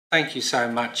Thank you so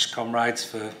much, comrades,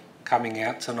 for coming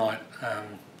out tonight.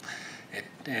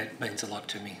 It means a lot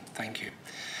to me. Thank you.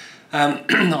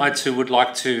 I too would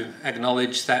like to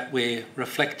acknowledge that we're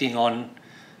reflecting on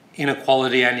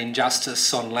inequality and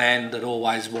injustice on land that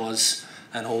always was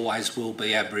and always will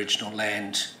be Aboriginal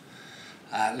land,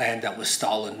 land that was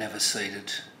stolen, never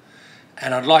ceded.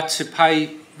 And I'd like to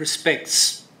pay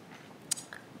respects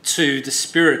to the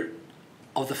spirit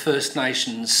of the First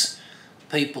Nations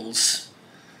peoples,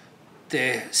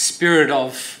 their spirit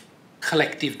of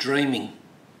collective dreaming,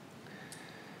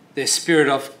 their spirit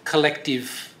of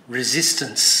collective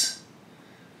resistance,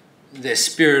 their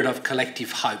spirit of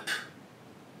collective hope,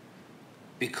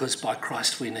 because by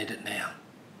Christ we need it now.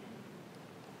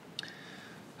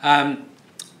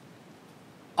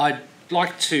 I'd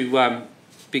like to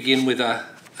begin with a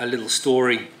little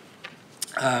story.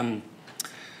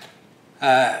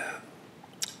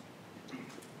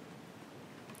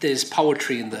 There's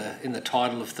poetry in the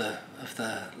title of the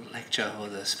lecture or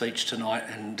the speech tonight,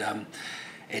 and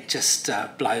it just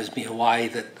blows me away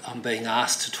that I'm being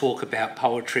asked to talk about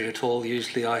poetry at all.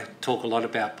 Usually I talk a lot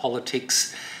about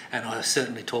politics, and I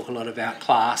certainly talk a lot about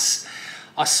class.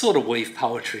 I sort of weave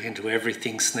poetry into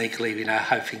everything sneakily,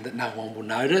 hoping that no one will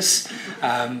notice.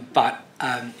 But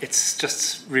it's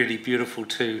just really beautiful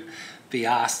to be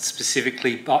asked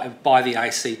specifically by the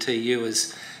ACTU,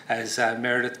 as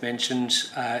Meredith mentioned.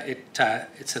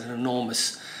 It's an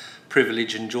enormous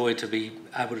privilege and joy to be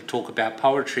able to talk about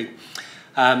poetry.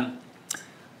 A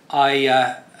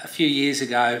few years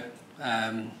ago,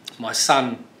 my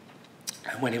son,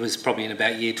 when he was probably in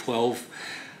about year 12,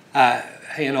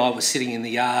 he and I were sitting in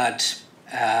the yard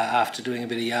after doing a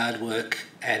bit of yard work,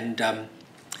 and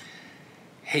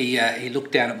he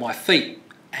looked down at my feet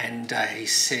and he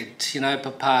said,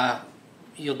 "Papa,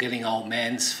 you're getting old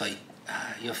man's feet.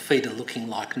 Your feet are looking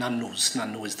like nunnus."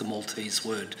 Nunnu is the Maltese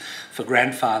word for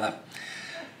grandfather.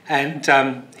 And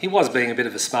he was being a bit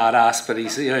of a smart ass, but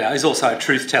he's also a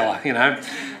truth teller,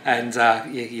 and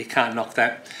you can't knock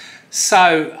that.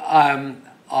 So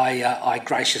I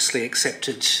graciously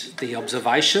accepted the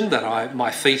observation that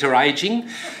my feet are ageing,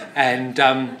 and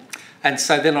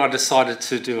so then I decided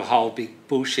to do a whole big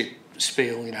bullshit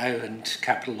spiel, and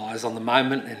capitalise on the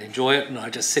moment and enjoy it. And I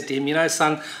just said to him,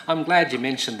 "Son, I'm glad you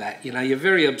mentioned that. You're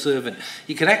very observant.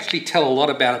 You can actually tell a lot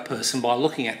about a person by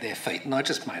looking at their feet." And I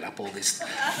just made up all this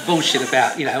bullshit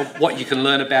about, what you can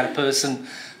learn about a person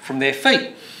from their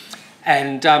feet.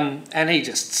 And he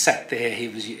just sat there.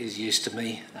 He's used to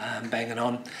me banging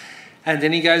on. And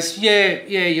then he goes, yeah,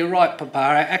 you're right,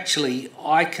 Papa. Actually,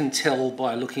 I can tell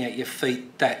by looking at your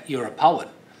feet that you're a poet."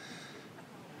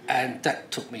 And that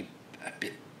took me a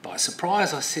bit by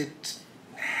surprise. I said,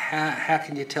 how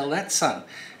can you tell that, son?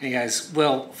 And he goes,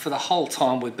 "Well, for the whole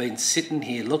time we've been sitting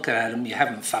here looking at him, you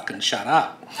haven't fucking shut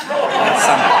up."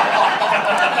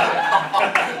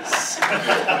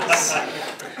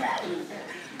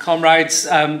 Comrades,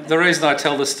 the reason I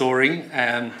tell the story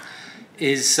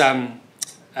is,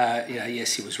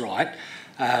 yes, he was right.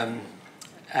 And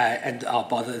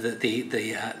by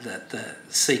the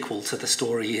sequel to the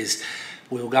story is,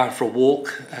 we were going for a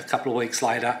walk a couple of weeks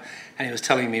later, and he was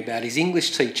telling me about his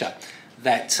English teacher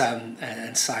that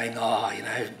and saying,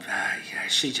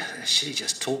 she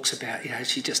just talks about,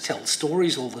 she just tells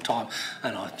stories all the time.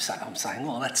 And I'm saying,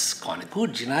 "Well, that's kind of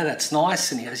good, that's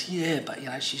nice." And he goes, "Yeah, but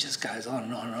she just goes on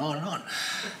and on and on and on."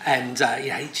 And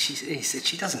he said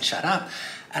she doesn't shut up.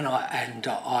 And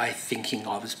I, thinking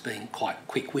I was being quite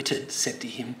quick-witted, said to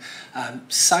him,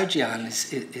 "So, Gian,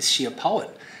 is she a poet?"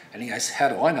 And he goes, "How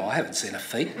do I know? I haven't seen her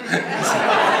feet."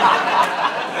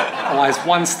 Always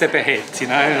one step ahead,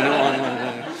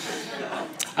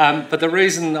 But the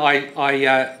reason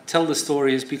I tell the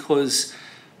story is because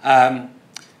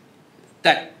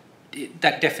that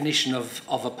definition of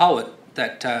a poet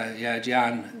that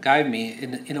Gian gave me,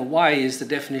 in a way, is the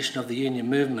definition of the union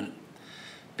movement,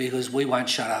 because we won't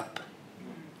shut up.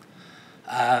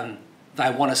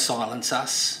 They want to silence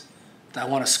us. They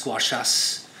want to squash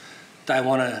us. They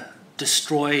want to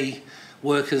destroy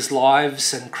workers'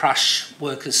 lives and crush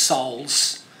workers'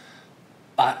 souls,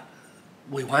 but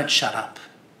we won't shut up.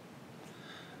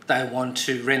 They want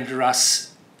to render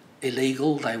us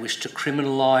illegal. They wish to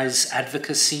criminalise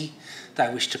advocacy. They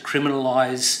wish to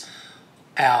criminalise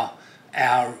our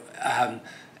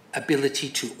ability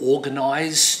to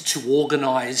organise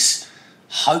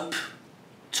hope,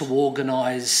 to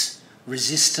organise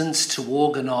resistance, to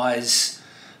organise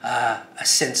a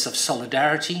sense of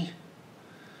solidarity,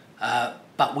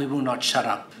 but we will not shut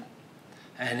up.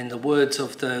 And in the words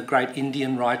of the great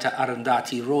Indian writer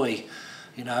Arundhati Roy,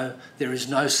 there is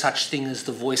no such thing as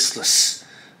the voiceless.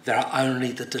 There are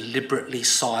only the deliberately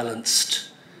silenced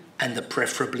and the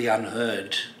preferably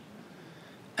unheard.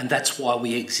 And that's why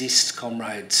we exist,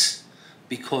 comrades,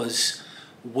 because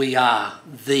we are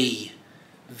the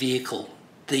vehicle,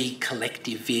 the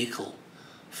collective vehicle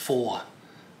for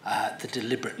the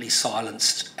deliberately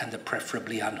silenced and the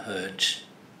preferably unheard.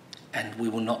 And we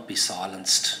will not be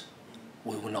silenced.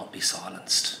 We will not be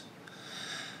silenced.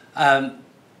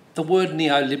 The word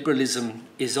neoliberalism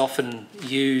is often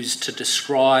used to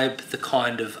describe the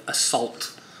kind of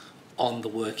assault on the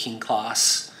working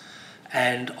class.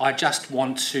 And I just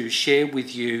want to share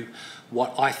with you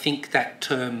what I think that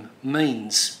term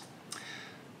means.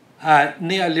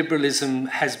 Neoliberalism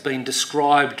has been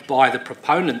described by the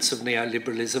proponents of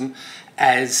neoliberalism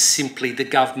as simply the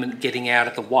government getting out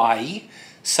of the way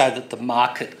so that the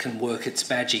market can work its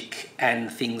magic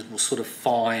and things will sort of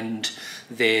find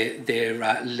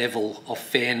their level of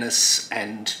fairness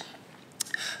and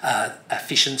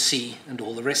efficiency and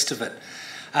all the rest of it.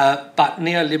 But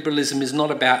neoliberalism is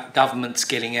not about governments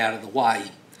getting out of the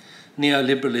way.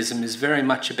 Neoliberalism is very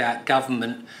much about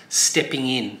government stepping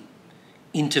in,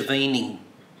 intervening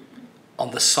on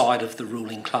the side of the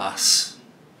ruling class,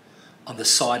 on the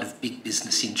side of big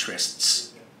business interests.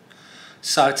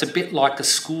 So it's a bit like a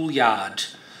schoolyard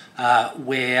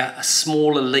where a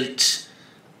small elite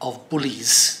of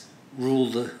bullies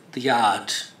rule the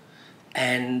yard,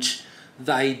 and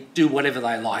they do whatever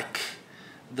they like.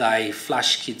 They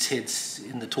flush kids' heads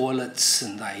in the toilets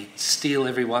and they steal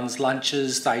everyone's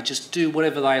lunches. They just do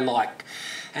whatever they like.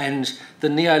 And the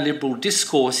neoliberal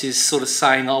discourse is sort of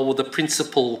saying, oh, well, the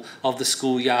principle of the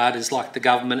schoolyard is like the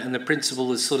government, and the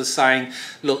principle is sort of saying,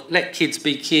 look, let kids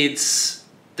be kids.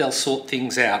 They'll sort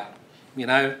things out, you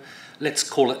know. Let's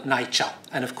call it nature.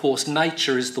 And of course,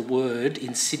 nature is the word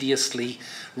insidiously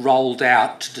rolled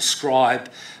out to describe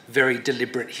very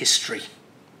deliberate history.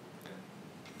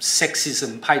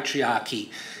 Sexism, patriarchy,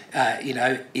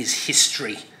 is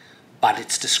history, but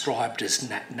it's described as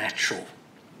natural.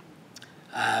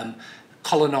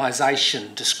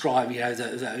 Colonisation described,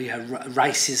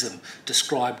 racism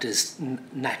described as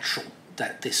natural.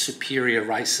 That the superior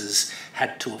races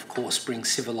had to, of course, bring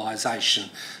civilisation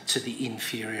to the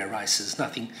inferior races.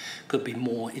 Nothing could be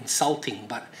more insulting,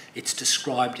 but it's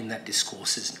described in that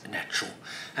discourse as natural.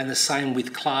 And the same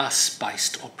with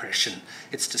class-based oppression.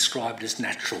 It's described as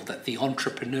natural, that the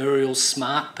entrepreneurial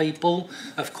smart people,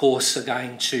 of course, are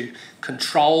going to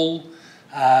control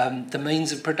the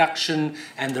means of production,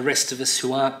 and the rest of us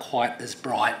who aren't quite as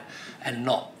bright and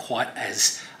not quite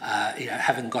as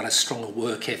haven't got a stronger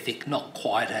work ethic, not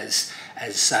quite as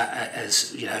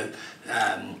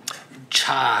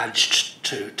charged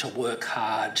to work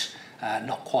hard,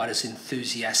 not quite as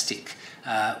enthusiastic.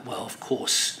 Well, of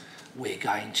course, we're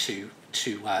going to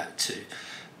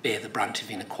bear the brunt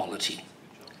of inequality.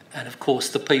 And of course,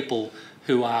 the people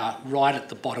who are right at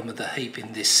the bottom of the heap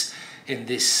in this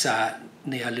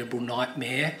neoliberal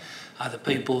nightmare are the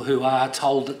people who are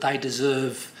told that they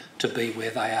deserve to be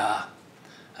where they are,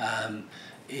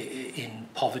 in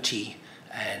poverty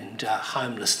and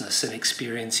homelessness and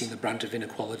experiencing the brunt of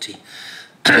inequality.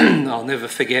 I'll never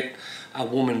forget a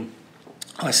woman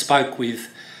I spoke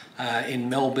with in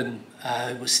Melbourne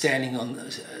who was sitting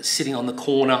on the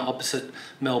corner opposite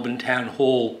Melbourne Town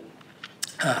Hall,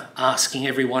 asking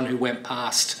everyone who went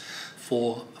past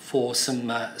for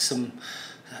some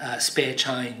spare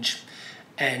change.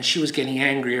 And she was getting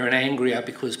angrier and angrier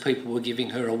because people were giving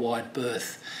her a wide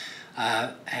berth.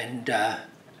 And I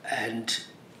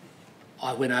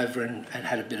went over and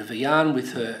had a bit of a yarn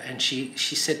with her, and she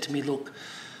said to me, look,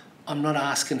 I'm not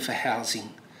asking for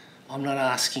housing. I'm not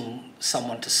asking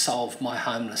someone to solve my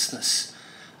homelessness.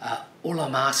 All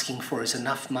I'm asking for is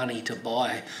enough money to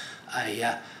buy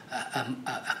a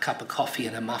cup of coffee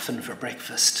and a muffin for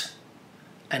breakfast.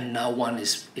 And everyone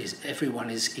is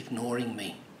ignoring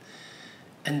me.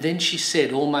 And then she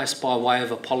said, almost by way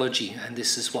of apology, and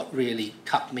this is what really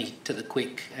cut me to the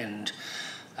quick and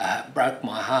broke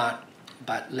my heart,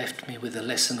 but left me with a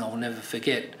lesson I'll never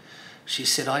forget. She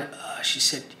said,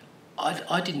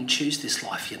 I didn't choose this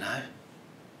life, you know.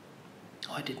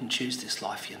 I didn't choose this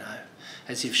life, you know.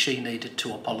 As if she needed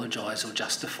to apologise or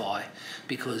justify,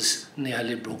 because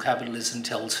neoliberal capitalism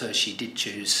tells her she did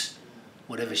choose.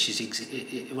 Whatever she's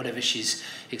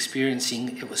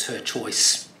experiencing, it was her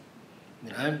choice. You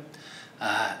know,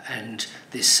 and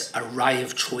this array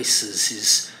of choices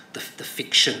is the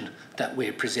fiction that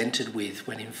we're presented with,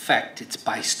 when in fact it's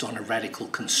based on a radical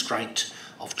constraint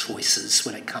of choices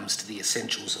when it comes to the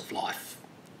essentials of life.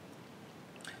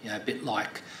 You know, a bit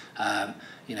like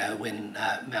when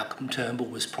Malcolm Turnbull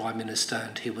was Prime Minister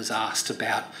and he was asked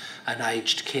about an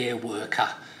aged care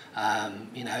worker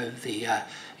you know,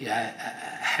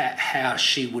 how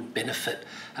she would benefit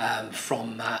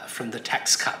from the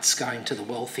tax cuts going to the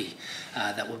wealthy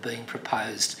that were being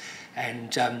proposed,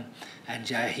 and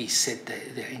he said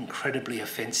the incredibly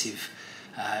offensive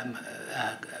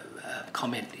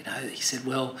comment. You know, he said,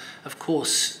 well, of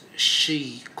course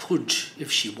she could,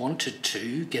 if she wanted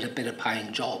to, get a better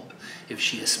paying job if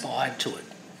she aspired to it.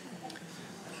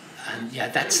 And yeah,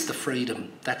 that's the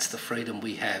freedom. That's the freedom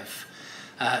we have.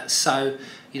 So,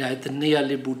 you know, the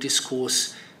neoliberal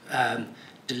discourse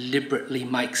deliberately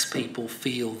makes people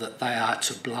feel that they are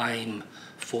to blame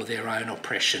for their own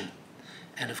oppression.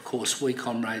 And of course, we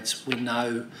comrades, we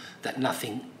know that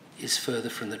nothing is further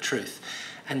from the truth.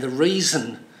 And the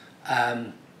reason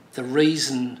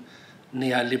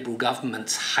neoliberal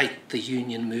governments hate the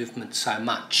union movement so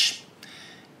much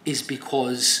is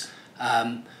because,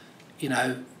 you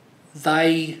know,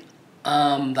 they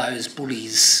arm those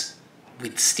bullies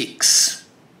with sticks.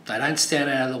 They don't stand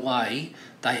out of the way.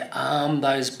 They arm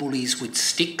those bullies with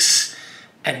sticks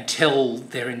and tell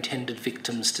their intended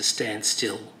victims to stand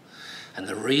still. And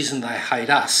the reason they hate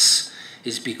us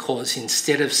is because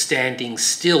instead of standing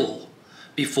still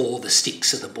before the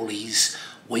sticks of the bullies,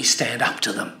 we stand up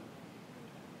to them.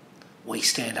 We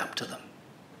stand up to them.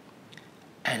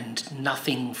 And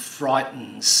nothing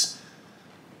frightens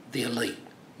the elite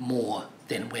more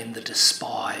than when the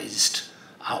despised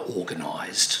are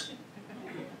organised.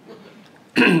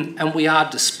 And we are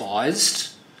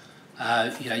despised.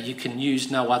 You know, you can use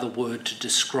no other word to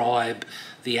describe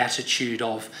the attitude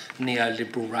of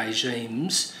neoliberal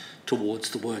regimes towards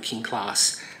the working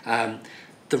class.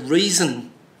 The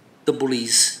reason the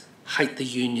bullies hate the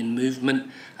union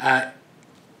movement,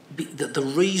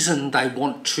 the reason they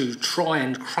want to try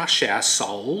and crush our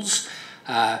souls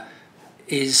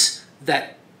is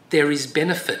that there is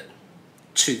benefit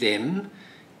to them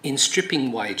in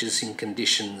stripping wages and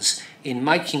conditions, in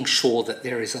making sure that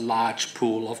there is a large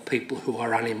pool of people who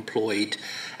are unemployed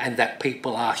and that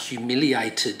people are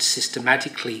humiliated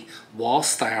systematically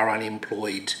whilst they are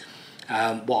unemployed,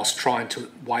 whilst trying to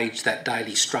wage that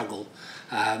daily struggle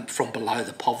from below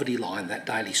the poverty line, that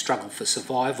daily struggle for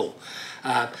survival,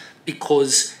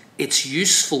 because it's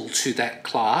useful to that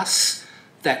class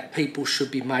that people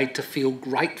should be made to feel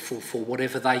grateful for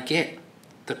whatever they get,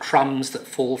 the crumbs that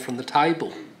fall from the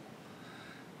table.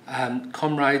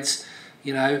 Comrades,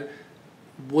 you know,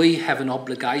 we have an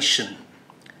obligation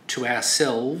to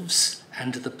ourselves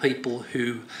and to the people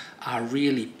who are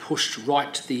really pushed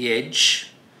right to the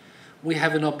edge. We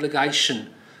have an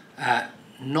obligation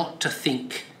not to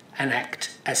think and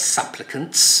act as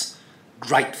supplicants,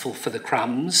 grateful for the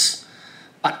crumbs,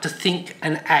 but to think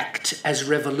and act as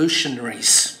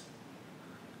revolutionaries,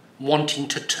 wanting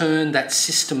to turn that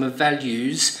system of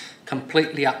values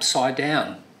completely upside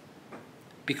down.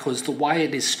 Because the way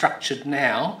it is structured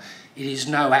now, it is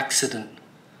no accident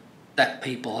that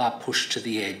people are pushed to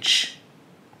the edge.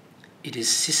 It is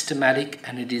systematic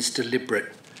and it is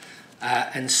deliberate.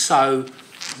 And so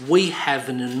we have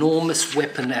an enormous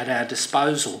weapon at our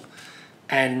disposal.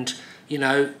 And, you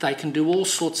know, they can do all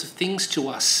sorts of things to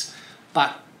us.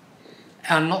 But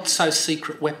our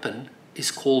not-so-secret weapon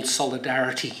is called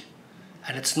solidarity.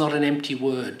 And it's not an empty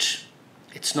word.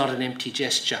 It's not an empty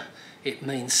gesture. It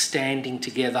means standing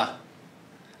together.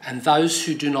 And those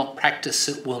who do not practice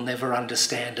it will never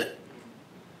understand it.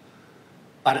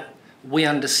 But we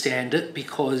understand it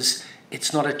because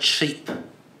it's not a cheap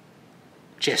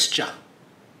gesture.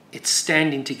 It's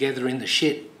standing together in the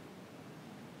shit.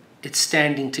 It's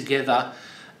standing together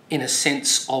in a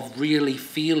sense of really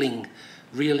feeling,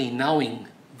 really knowing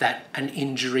that an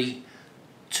injury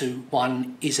to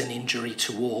one is an injury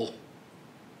to all.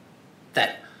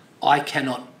 That I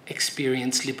cannot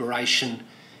experience liberation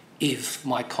if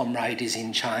my comrade is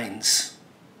in chains.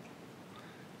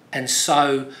 And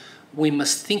so we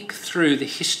must think through the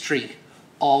history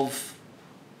of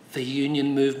the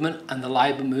union movement and the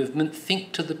labour movement,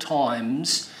 think to the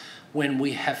times when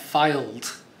we have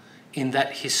failed in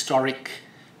that historic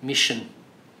mission,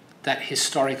 that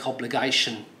historic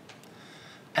obligation.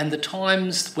 And the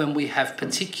times when we have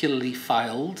particularly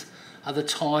failed are the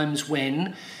times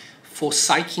when,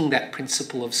 forsaking that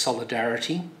principle of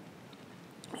solidarity,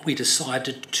 we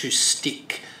decided to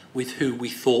stick with who we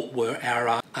thought were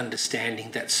our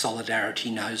understanding that solidarity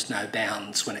knows no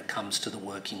bounds when it comes to the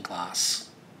working class.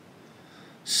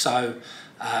 So,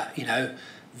 you know,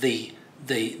 the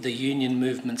union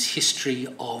movement's history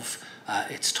of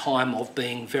its time of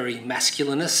being very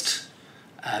masculinist,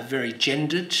 very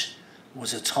gendered,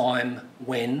 was a time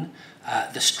when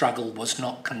the struggle was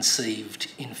not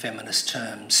conceived in feminist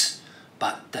terms,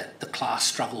 but that the class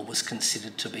struggle was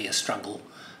considered to be a struggle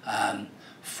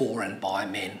for and by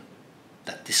men,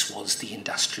 that this was the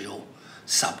industrial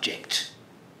subject,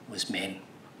 was men.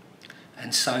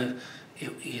 And so,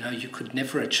 you could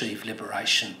never achieve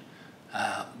liberation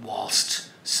whilst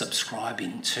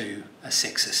subscribing to a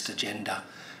sexist agenda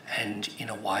and, in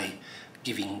a way,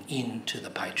 giving in to the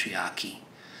patriarchy.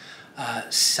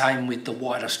 Same with the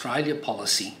White Australia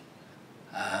policy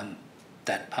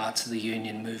that parts of the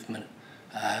union movement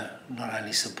not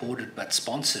only supported but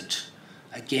sponsored.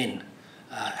 Again,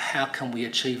 how can we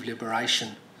achieve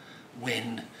liberation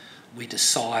when we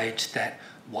decide that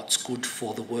what's good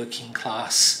for the working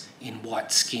class in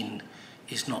white skin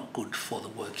is not good for the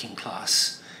working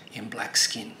class in black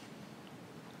skin?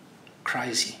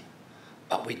 Crazy,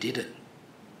 but we did it.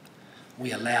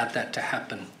 We allowed that to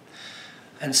happen.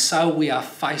 And so we are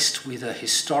faced with a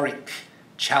historic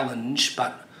challenge,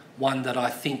 but one that I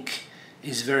think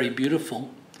is very beautiful,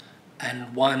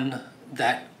 and one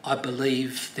that I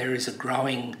believe there is a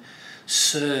growing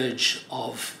surge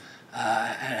of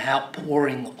an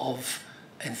outpouring of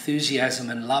enthusiasm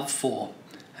and love for,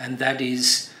 and that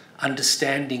is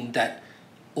understanding that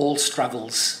all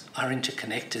struggles are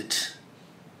interconnected,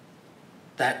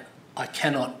 that I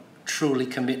cannot truly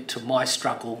commit to my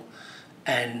struggle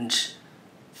and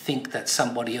think that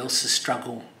somebody else's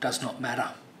struggle does not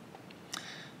matter.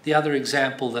 The other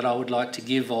example that I would like to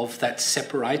give of that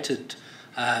separated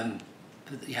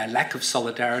lack of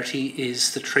solidarity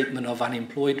is the treatment of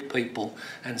unemployed people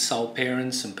and sole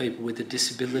parents and people with a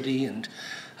disability and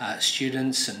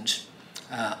students and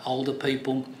older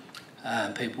people,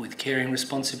 people with caring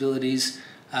responsibilities.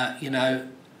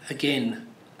 Again,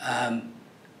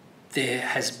 there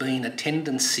has been a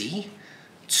tendency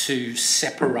to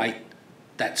separate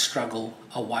that struggle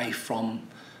away from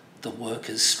the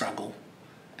workers' struggle.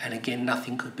 And again,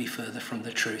 nothing could be further from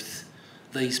the truth.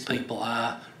 These people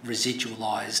are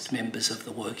residualised members of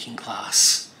the working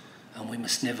class, and we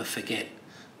must never forget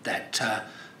that,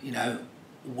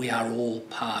 we are all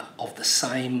part of the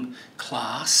same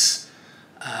class,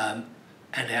 and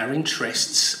our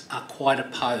interests are quite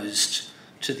opposed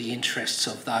to the interests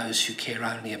of those who care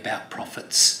only about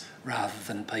profits rather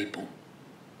than people.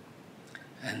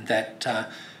 And that,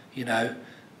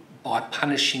 by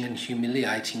punishing and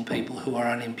humiliating people who are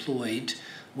unemployed,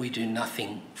 we do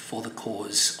nothing for the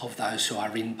cause of those who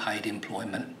are in paid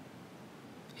employment.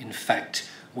 In fact,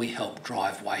 we help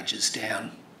drive wages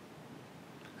down.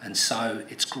 And so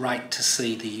it's great to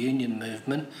see the union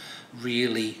movement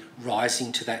really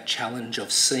rising to that challenge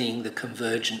of seeing the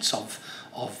convergence of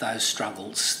those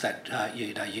struggles, that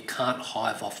you can't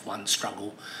hive off one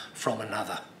struggle from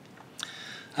another.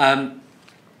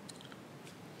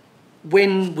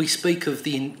 When we speak of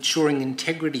the Ensuring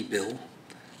Integrity Bill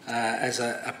as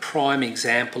a prime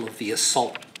example of the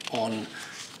assault on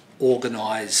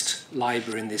organised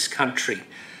labour in this country,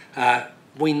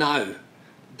 we know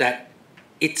that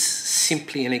it's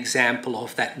simply an example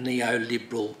of that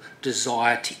neoliberal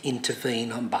desire to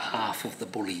intervene on behalf of the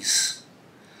bullies.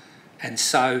 And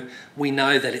so we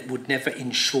know that it would never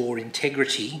ensure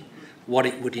integrity. What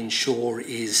it would ensure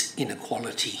is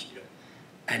inequality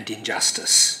and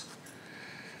injustice.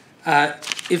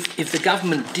 If the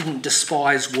government didn't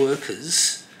despise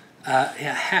workers,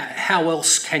 how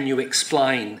else can you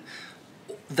explain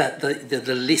that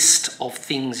the list of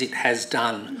things it has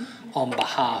done on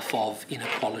behalf of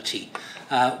inequality?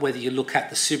 Whether you look at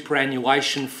the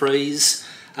superannuation freeze,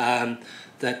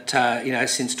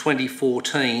 since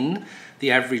 2014,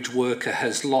 the average worker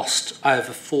has lost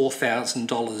over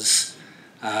 $4,000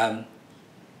 over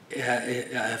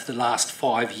the last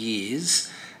 5 years,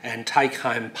 and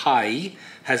take-home pay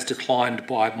has declined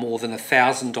by more than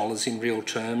 $1,000 in real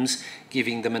terms,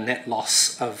 giving them a net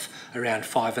loss of around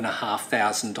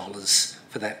 $5,500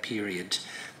 for that period.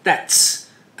 That's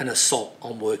an assault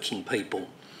on working people.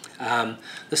 The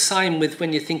same with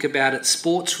when you think about it,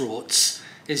 sports rorts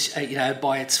is,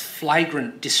 by its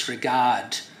flagrant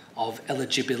disregard of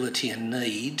eligibility and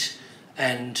need,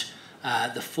 and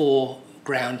the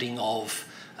foregrounding of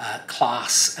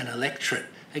class and electorate.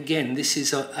 Again, this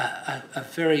is a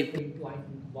very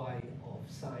blatant way of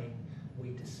saying we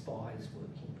despise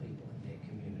working people in their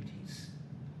communities.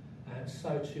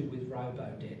 So too with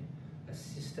robo-debt, a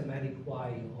systematic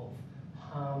way of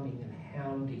harming and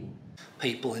hounding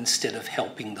people instead of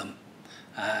helping them,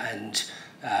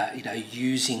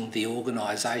 using the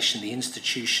organisation, the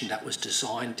institution that was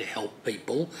designed to help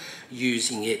people,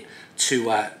 using it to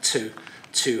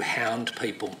hound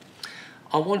people.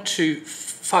 I want to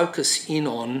focus in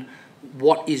on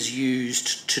what is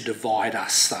used to divide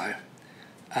us, though,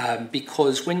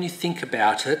 because when you think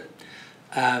about it,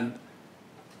 our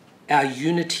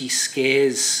unity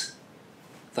scares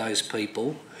those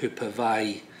people who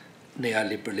purvey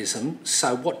neoliberalism.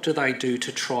 So what do they do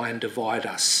to try and divide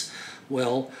us?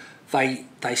 Well,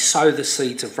 they sow the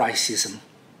seeds of racism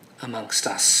amongst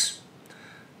us.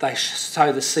 They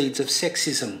sow the seeds of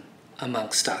sexism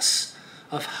amongst us,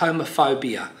 of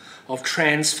homophobia, of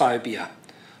transphobia,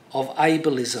 of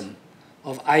ableism,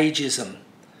 of ageism.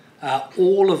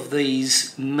 All of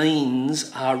these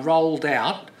means are rolled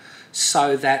out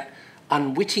so that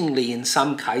unwittingly in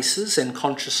some cases and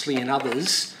consciously in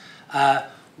others,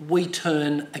 we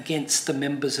turn against the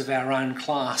members of our own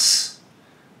class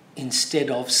instead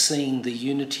of seeing the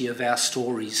unity of our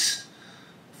stories.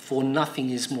 For nothing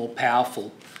is more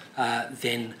powerful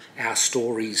than our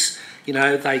stories. You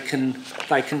know, they can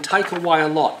take away a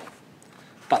lot,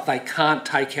 but they can't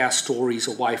take our stories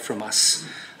away from us.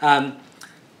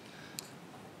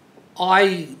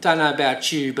 I don't know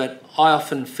about you, but I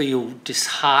often feel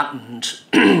disheartened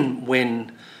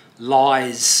when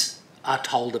lies are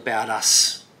told about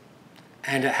us.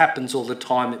 And it happens all the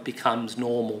time, it becomes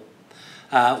normal.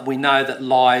 We know that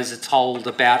lies are told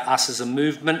about us as a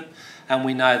movement, and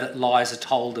we know that lies are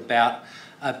told about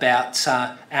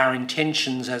our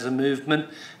intentions as a movement,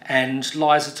 and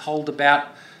lies are told about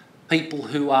people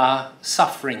who are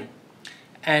suffering.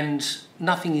 And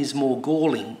nothing is more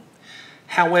galling.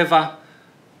 However,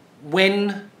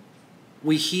 when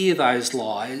we hear those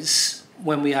lies,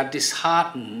 when we are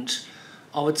disheartened,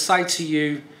 I would say to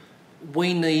you,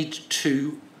 we need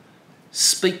to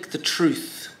speak the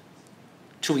truth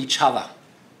to each other.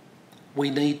 We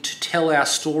need to tell our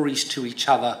stories to each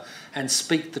other and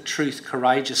speak the truth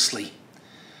courageously.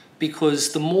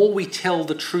 Because the more we tell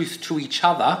the truth to each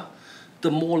other,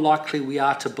 the more likely we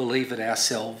are to believe it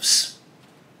ourselves.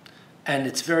 And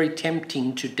it's very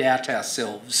tempting to doubt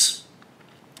ourselves.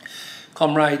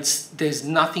 Comrades, there's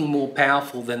nothing more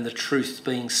powerful than the truth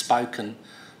being spoken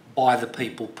by the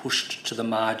people pushed to the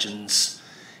margins.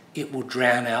 It will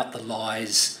drown out the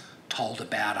lies told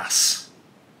about us.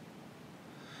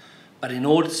 But in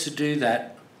order to do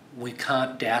that, we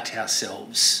can't doubt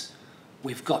ourselves.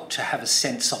 We've got to have a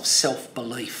sense of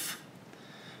self-belief.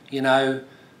 You know,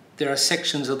 there are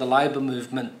sections of the labour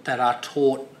movement that are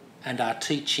taught and are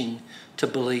teaching to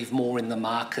believe more in the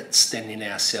markets than in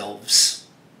ourselves.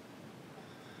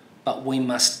 But we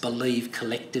must believe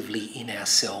collectively in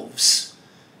ourselves.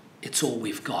 It's all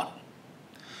we've got.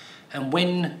 And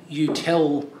when you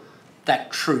tell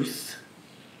that truth,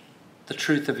 the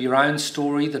truth of your own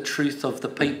story, the truth of the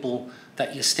people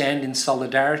that you stand in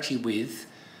solidarity with,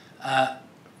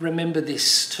 remember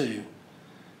this too.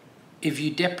 If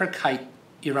you deprecate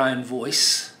your own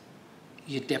voice,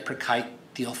 you deprecate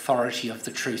the authority of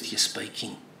the truth you're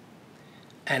speaking.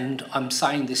 And I'm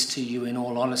saying this to you in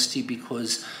all honesty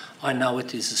because I know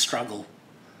it is a struggle.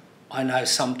 I know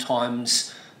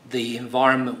sometimes the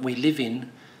environment we live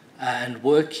in and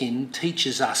work in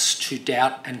teaches us to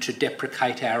doubt and to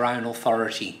deprecate our own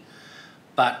authority.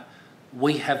 But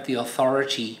we have the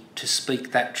authority to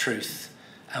speak that truth,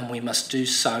 and we must do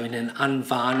so in an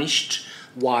unvarnished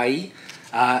way.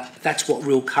 That's what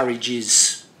real courage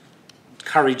is.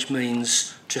 Courage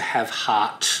means to have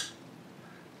heart,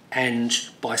 and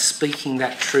by speaking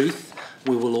that truth,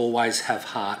 we will always have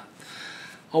heart.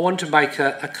 I want to make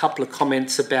a couple of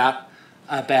comments about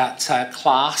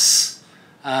class,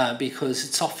 because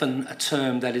it's often a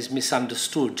term that is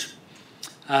misunderstood.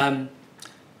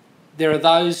 There are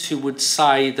those who would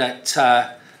say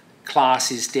that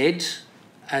class is dead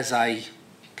as a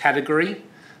category,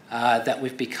 that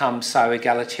we've become so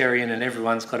egalitarian and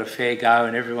everyone's got a fair go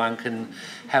and everyone can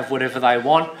have whatever they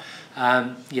want.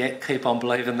 Yeah, keep on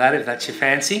believing that if that's your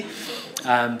fancy,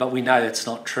 but we know it's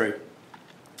not true.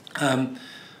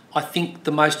 I think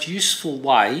the most useful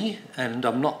way, and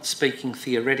I'm not speaking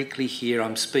theoretically here,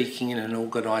 I'm speaking in an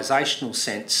organisational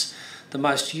sense, the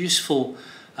most useful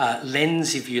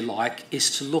lens, if you like,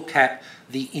 is to look at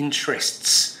the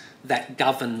interests that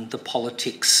govern the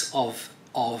politics of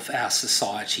our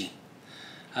society.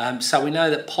 So we know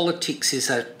that politics is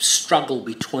a struggle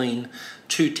between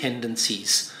two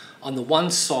tendencies. On the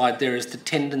one side, there is the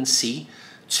tendency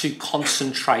to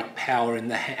concentrate power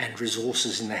and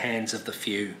resources in the hands of the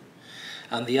few.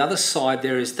 On the other side,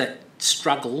 there is that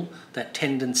struggle, that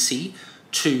tendency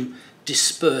to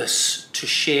disperse, to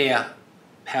share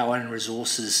power and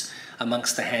resources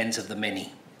amongst the hands of the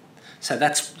many. So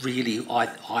that's really,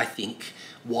 I think,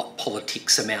 what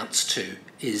politics amounts to,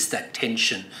 is that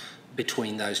tension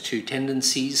between those two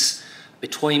tendencies,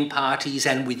 between parties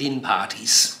and within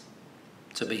parties,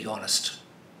 to be honest.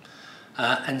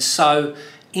 And so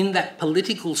in that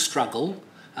political struggle,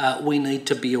 we need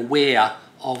to be aware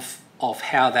of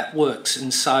how that works.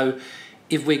 And so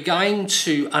if we're going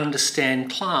to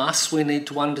understand class, we need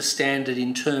to understand it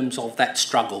in terms of that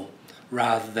struggle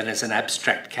rather than as an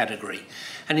abstract category.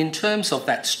 And in terms of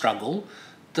that struggle,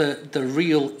 the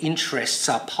real interests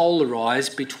are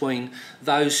polarised between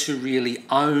those who really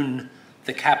own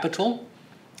the capital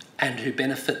and who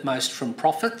benefit most from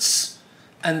profits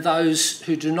and those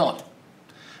who do not.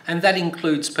 And that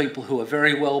includes people who are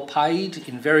very well paid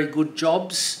in very good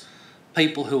jobs,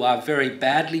 people who are very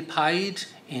badly paid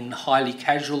in highly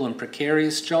casual and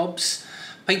precarious jobs,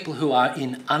 people who are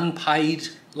in unpaid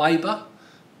labour,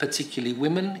 particularly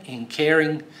women in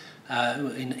caring,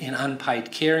 in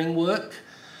unpaid caring work,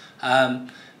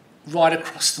 right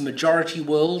across the majority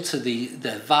world to the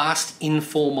vast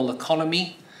informal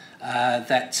economy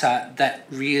that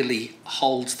really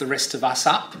holds the rest of us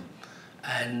up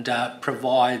and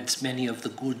provides many of the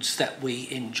goods that we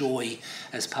enjoy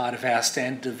as part of our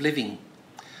standard of living.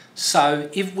 So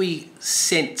if we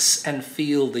sense and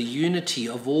feel the unity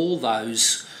of all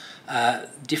those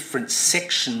different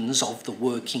sections of the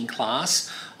working class,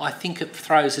 I think it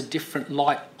throws a different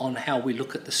light on how we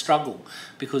look at the struggle,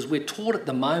 because we're taught at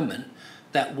the moment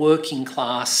that working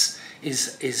class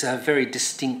is a very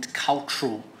distinct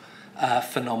cultural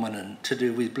phenomenon to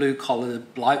do with blue-collar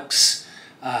blokes,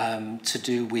 to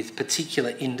do with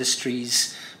particular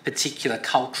industries, particular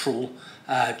cultural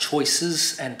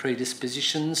choices and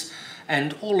predispositions,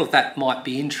 and all of that might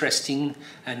be interesting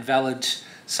and valid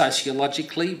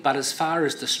sociologically, but as far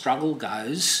as the struggle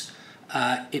goes,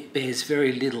 it bears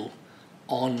very little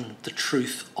on the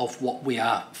truth of what we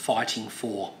are fighting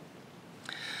for.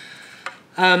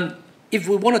 If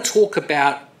we want to talk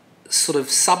about sort of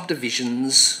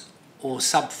subdivisions or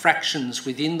subfractions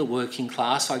within the working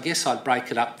class, I guess I'd break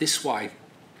it up this way.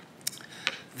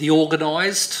 The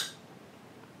organised,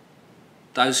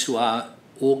 those who are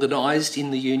organised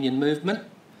in the union movement,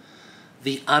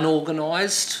 the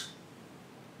unorganised,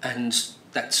 and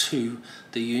that's who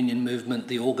the union movement,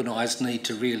 the organised, need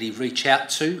to really reach out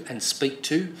to and speak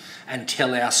to and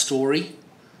tell our story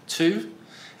to,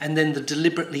 and then the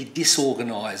deliberately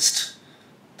disorganised,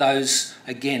 those,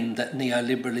 again, that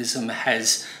neoliberalism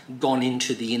has gone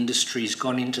into the industries,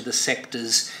 gone into the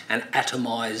sectors and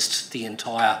atomised the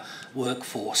entire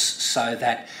workforce so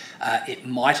that it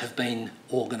might have been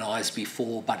organised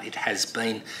before, but it has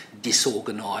been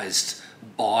disorganised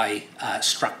by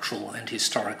structural and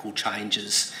historical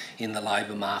changes in the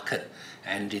labour market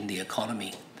and in the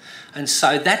economy. And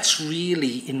so that's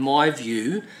really, in my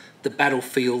view, the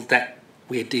battlefield that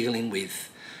we're dealing with.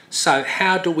 So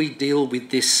how do we deal with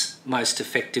this most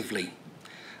effectively?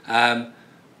 I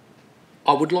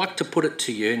would like to put it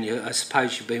to you, and I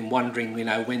suppose you've been wondering,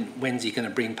 when's he going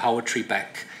to bring poetry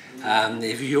back?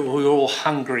 If you're all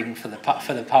hungering for the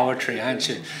poetry, aren't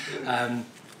you?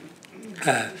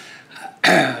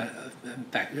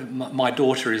 My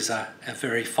daughter is a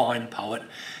very fine poet,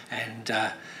 and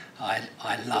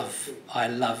I love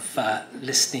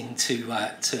listening to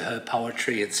her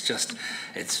poetry.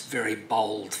 It's very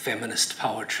bold feminist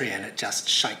poetry, and it just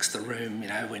shakes the room.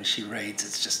 When she reads,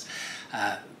 it's just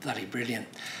bloody brilliant.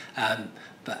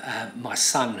 But my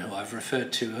son, who I've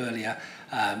referred to earlier,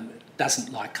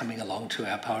 doesn't like coming along to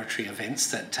our poetry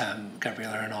events that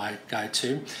Gabriella and I go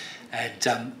to. And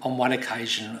on one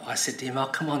occasion, I said to him, "Oh,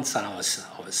 come on, son." I was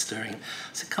stirring. I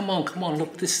said, "Come on,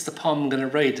 look, this is the poem I'm going to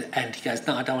read." And he goes,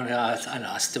 "No, I don't want to." And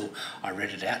I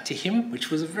read it out to him, which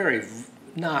was a very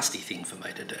nasty thing for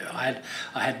me to do. I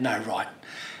had no right.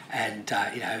 And,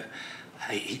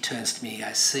 he turns to me, he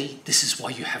goes, "See, this is why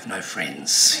you have no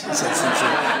friends."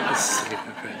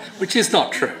 Which is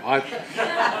not true. I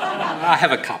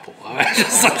have a couple.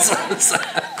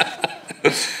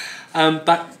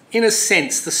 But in a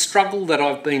sense, the struggle that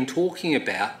I've been talking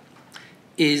about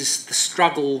is the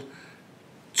struggle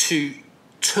to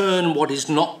turn what is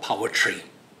not poetry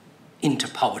into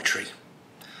poetry.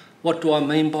 What do I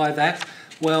mean by that?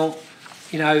 Well,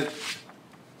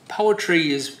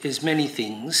 poetry is many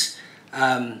things.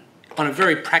 On a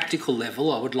very practical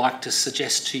level, I would like to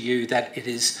suggest to you that it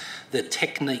is the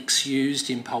techniques used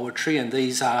in poetry, and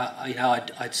these are,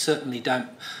 I certainly don't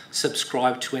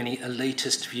subscribe to any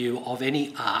elitist view of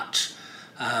any art.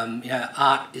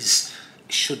 Art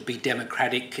should be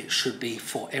democratic. It should be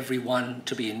for everyone,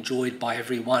 to be enjoyed by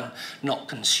everyone, not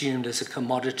consumed as a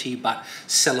commodity, but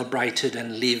celebrated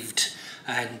and lived.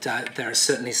 And there are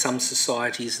certainly some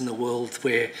societies in the world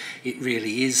where it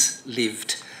really is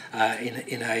lived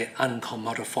in an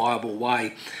uncommodifiable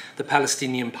way. The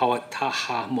Palestinian poet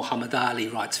Taha Muhammad Ali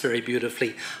writes very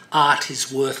beautifully, "Art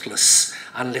is worthless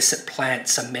unless it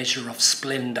plants a measure of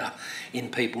splendour in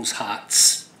people's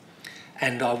hearts."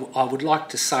 And I would like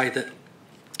to say that,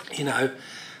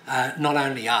 not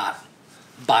only art,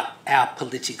 but our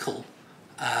political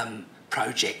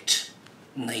project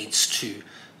needs to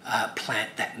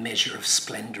plant that measure of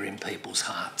splendour in people's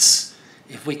hearts.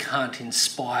 If we can't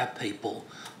inspire people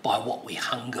by what we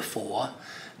hunger for,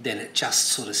 then it just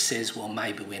sort of says, well,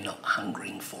 maybe we're not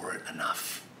hungering for it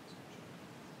enough,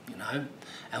 you know?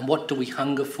 And what do we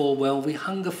hunger for? Well, we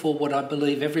hunger for what I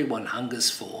believe everyone hungers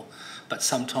for, but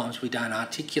sometimes we don't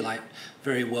articulate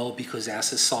very well because our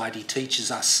society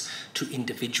teaches us to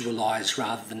individualise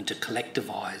rather than to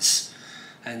collectivise.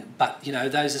 But, you know,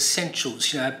 those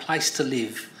essentials, you know, place to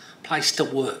live, place to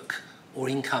work, or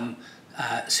income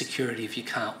security if you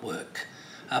can't work,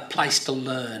 a place to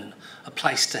learn, a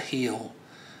place to heal,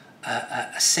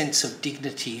 a sense of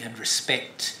dignity and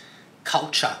respect,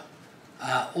 culture,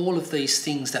 all of these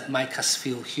things that make us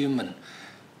feel human.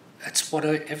 It's what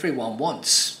everyone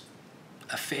wants,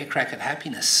 a fair crack at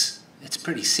happiness. It's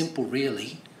pretty simple,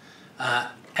 really.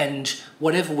 And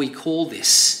whatever we call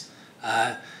this,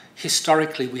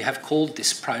 historically we have called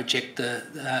this project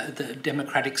the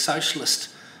Democratic Socialist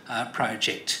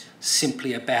Project,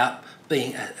 simply about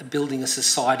building a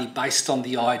society based on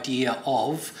the idea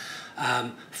of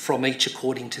from each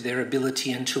according to their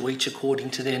ability and to each according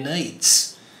to their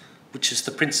needs, which is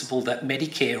the principle that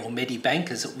Medicare, or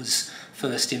Medibank as it was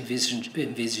first envisaged,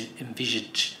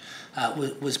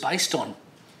 was based on.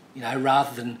 You know,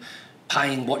 rather than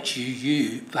paying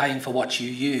for what you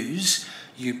use,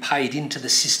 you paid into the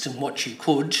system what you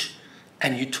could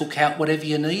and you took out whatever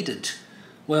you needed.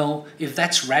 Well, if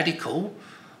that's radical,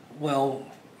 well,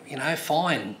 you know,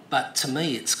 fine, but to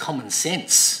me it's common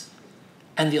sense.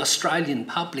 And the Australian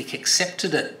public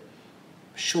accepted it.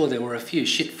 Sure, there were a few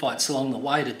shit fights along the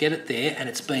way to get it there, and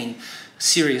it's been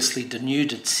seriously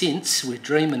denuded since. We're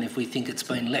dreaming if we think it's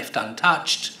been left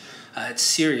untouched. It's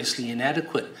seriously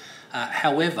inadequate.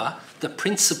 However, the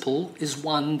principle is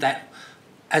one that,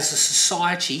 as a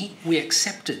society, we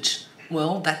accepted.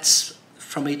 Well, that's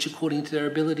from each according to their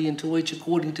ability and to each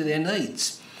according to their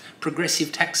needs.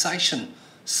 Progressive taxation,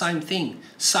 same thing.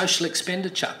 Social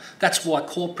expenditure. That's why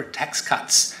corporate tax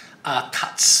cuts are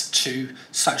cuts to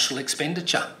social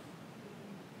expenditure.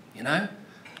 You know,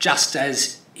 just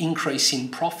as increase in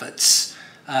profits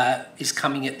is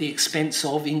coming at the expense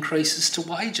of increases to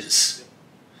wages.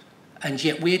 And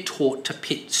yet we're taught to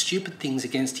pit stupid things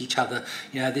against each other.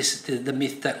 You know, the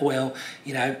myth that, well,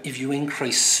 you know, if you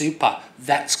increase super,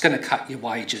 that's going to cut your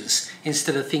wages.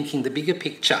 Instead of thinking the bigger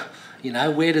picture, you know,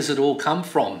 where does it all come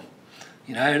from?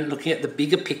 You know, looking at the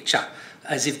bigger picture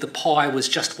as if the pie was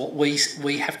just what we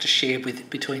have to share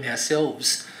between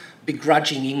ourselves.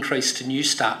 Begrudging increase to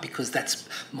Newstart because that's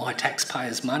my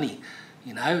taxpayers' money.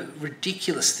 You know,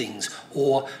 ridiculous things.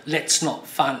 Or let's not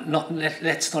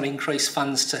increase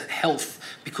funds to health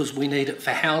because we need it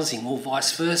for housing, or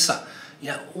vice versa.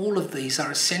 You know, all of these are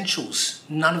essentials.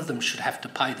 None of them should have to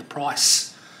pay the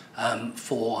price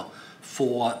for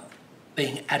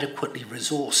being adequately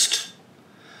resourced.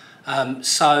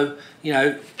 So, you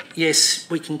know, yes,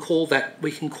 we can call that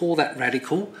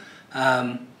radical,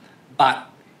 but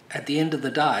at the end of the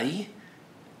day,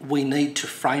 we need to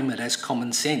frame it as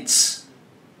common sense,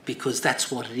 because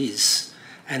that's what it is,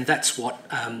 and that's what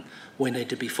we need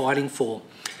to be fighting for.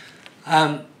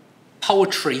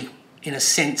 Poetry, in a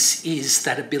sense, is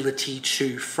that ability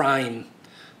to frame,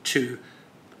 to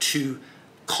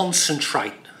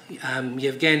concentrate.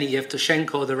 Yevgeny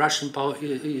Yevtushenko, the Russian poet,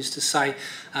 used to say,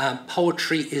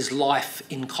 poetry is life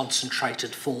in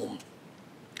concentrated form.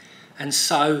 And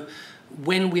so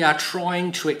when we are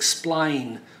trying to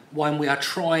explain, when we are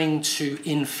trying to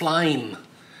inflame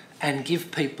and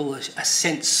give people a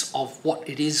sense of what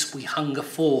it is we hunger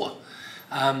for,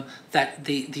 that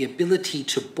the ability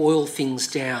to boil things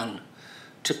down,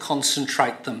 to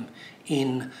concentrate them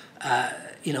in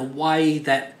a way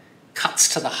that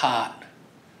cuts to the heart,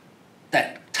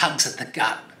 that tugs at the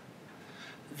gut,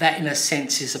 that in a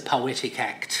sense is a poetic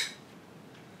act.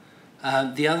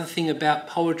 The other thing about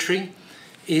poetry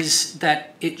is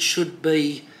that it should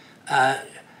be,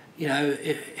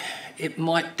 it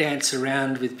might dance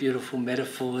around with beautiful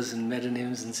metaphors and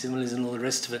metonyms and similes and all the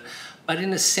rest of it, but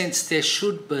in a sense there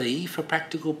should be, for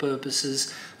practical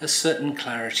purposes, a certain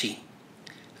clarity,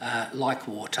 like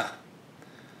water,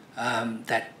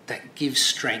 that gives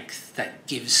strength, that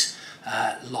gives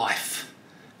life.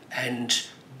 And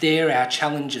they're our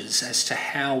challenges as to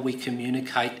how we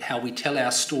communicate, how we tell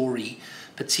our story,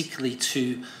 particularly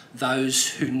to those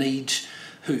who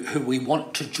we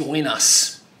want to join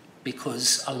us,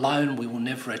 because alone we will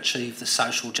never achieve the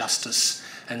social justice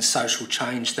and social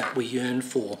change that we yearn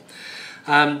for.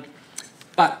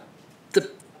 But the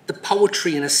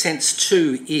poetry, in a sense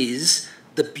too, is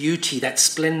the beauty, that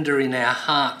splendour in our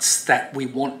hearts that we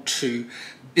want to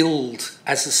build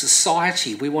as a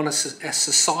society. We want a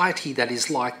society that is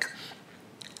like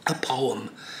a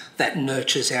poem that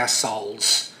nurtures our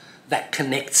souls, that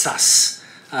connects us.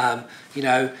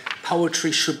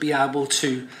 Poetry should be able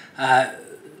to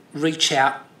reach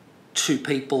out to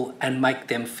people and make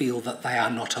them feel that they are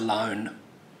not alone.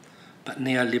 But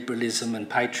neoliberalism and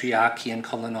patriarchy and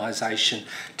colonisation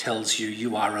tells you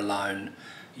you are alone.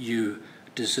 You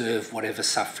deserve whatever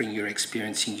suffering you're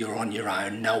experiencing. You're on your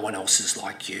own. No one else is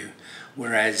like you.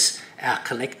 Whereas our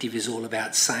collective is all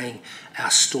about saying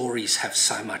our stories have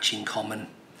so much in common,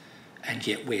 and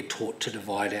yet we're taught to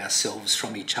divide ourselves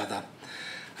from each other.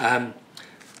 I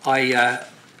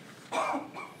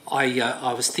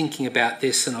was thinking about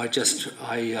this, and I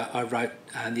wrote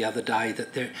the other day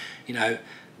that there,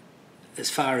 as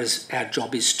far as our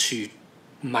job is to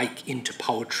make into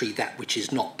poetry that which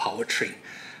is not poetry,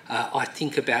 I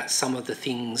think about some of the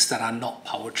things that are not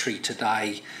poetry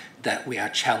today that we are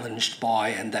challenged by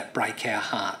and that break our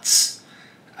hearts.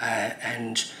 A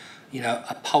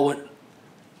poet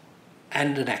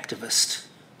and an activist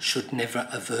should never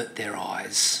avert their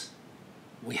eyes.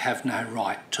 We have no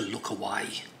right to look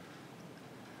away.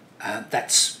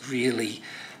 That's really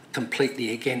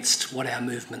completely against what our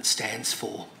movement stands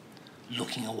for,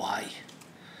 looking away.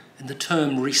 And the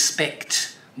term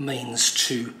respect means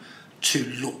to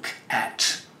look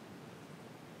at.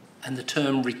 And the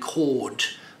term record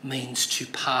means to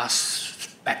pass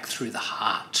back through the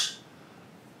heart.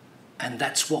 And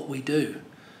that's what we do.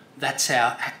 That's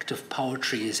our act of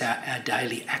poetry, is our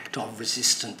daily act of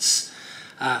resistance.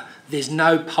 There's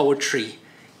no poetry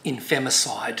in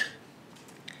femicide,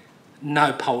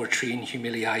 no poetry in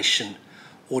humiliation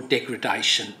or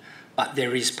degradation, but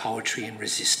there is poetry in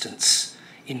resistance,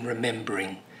 in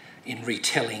remembering, in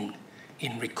retelling,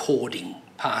 in recording,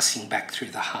 passing back through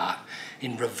the heart,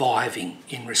 in reviving,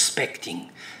 in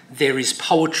respecting. There is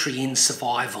poetry in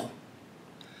survival,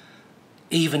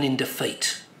 even in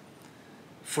defeat,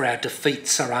 for our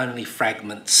defeats are only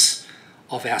fragments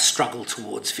of our struggle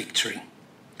towards victory,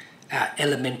 our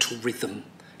elemental rhythm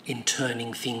in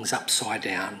turning things upside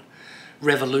down.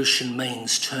 Revolution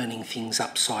means turning things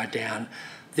upside down.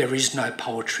 There is no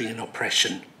poetry in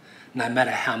oppression, no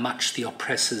matter how much the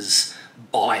oppressors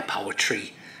buy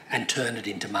poetry and turn it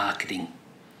into marketing.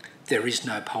 There is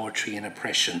no poetry in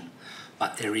oppression,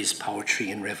 but there is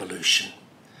poetry in revolution.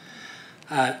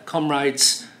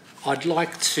 Comrades, I'd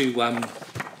like to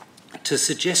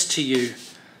suggest to you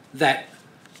that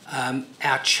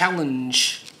our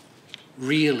challenge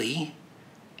really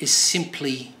is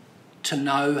simply to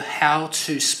know how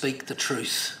to speak the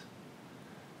truth.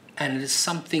 And it is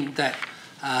something that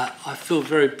I feel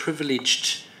very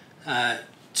privileged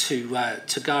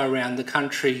to go around the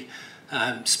country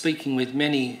speaking with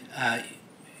many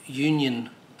union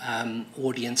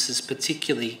audiences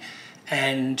particularly,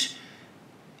 and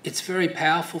it's very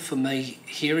powerful for me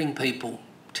hearing people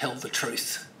tell the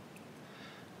truth.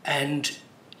 And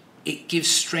it gives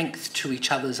strength to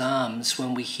each other's arms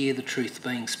when we hear the truth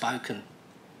being spoken.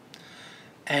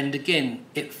 And again,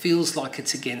 it feels like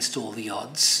it's against all the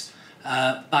odds,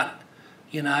 but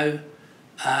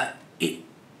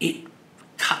it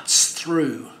cuts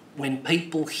through when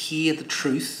people hear the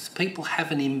truth. People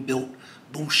have an inbuilt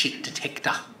bullshit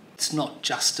detector. It's not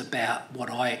just about what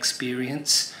I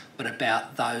experience, but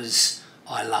about those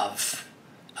I love.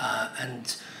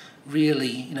 And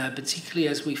really, particularly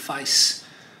as we face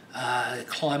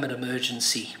climate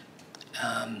emergency,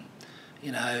 and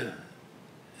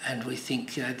we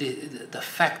think, the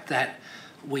fact that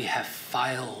we have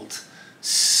failed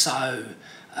so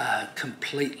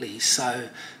completely, so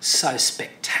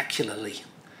spectacularly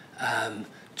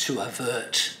to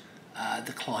avert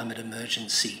the climate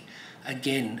emergency,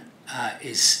 again,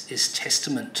 is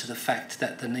testament to the fact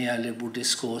that the neoliberal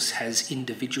discourse has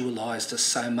individualised us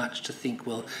so much to think,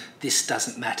 well, this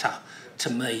doesn't matter to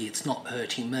me, it's not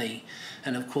hurting me.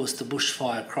 And of course the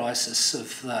bushfire crisis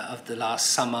of the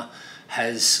last summer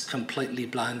has completely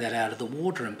blown that out of the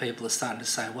water, and people are starting to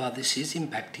say, well, this is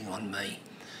impacting on me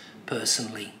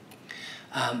personally.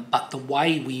 But the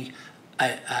way we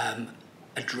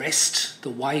addressed, the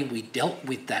way we dealt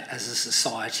with that as a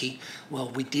society, well,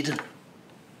 we didn't.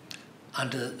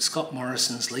 Under Scott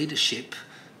Morrison's leadership,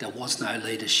 there was no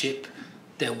leadership,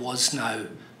 there was no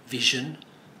vision,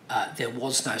 there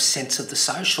was no sense of the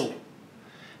social.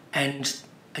 And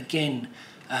again,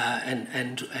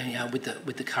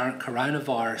 with the current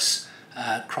coronavirus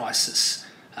crisis,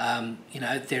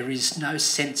 there is no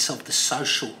sense of the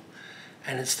social.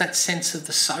 And it's that sense of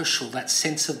the social, that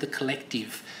sense of the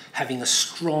collective, having a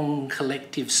strong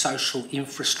collective social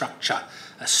infrastructure,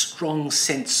 a strong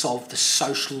sense of the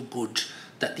social good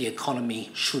that the economy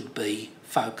should be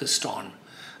focused on,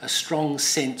 a strong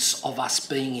sense of us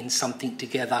being in something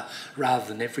together rather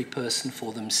than every person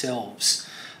for themselves.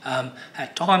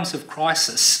 At times of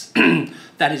crisis,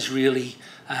 that is really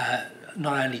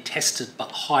not only tested but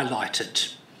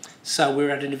highlighted. So we're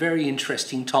at a very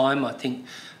interesting time. I think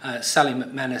Sally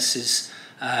McManus is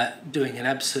doing an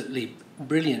absolutely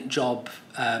brilliant job,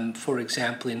 for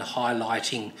example, in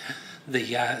highlighting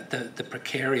the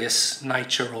precarious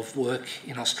nature of work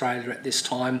in Australia at this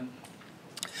time,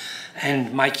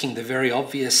 and making the very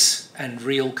obvious and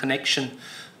real connection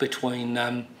between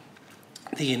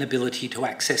the inability to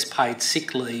access paid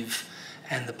sick leave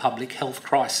and the public health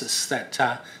crisis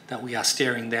that we are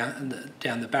staring down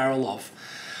the barrel of.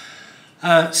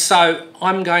 So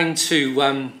I'm going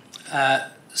to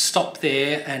stop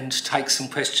there and take some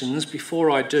questions.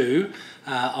 Before I do,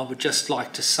 I would just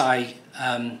like to say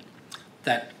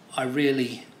that I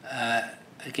really,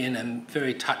 again, am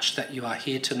very touched that you are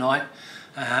here tonight,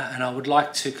 and I would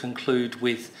like to conclude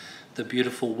with the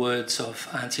beautiful words of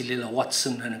Auntie Lilla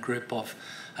Watson and a group of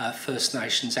First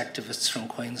Nations activists from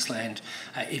Queensland.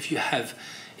 If you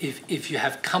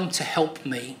have come to help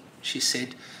me, she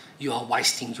said, you are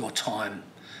wasting your time.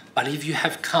 But if you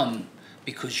have come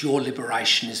because your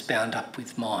liberation is bound up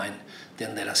with mine,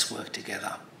 then let us work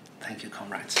together. Thank you,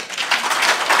 comrades.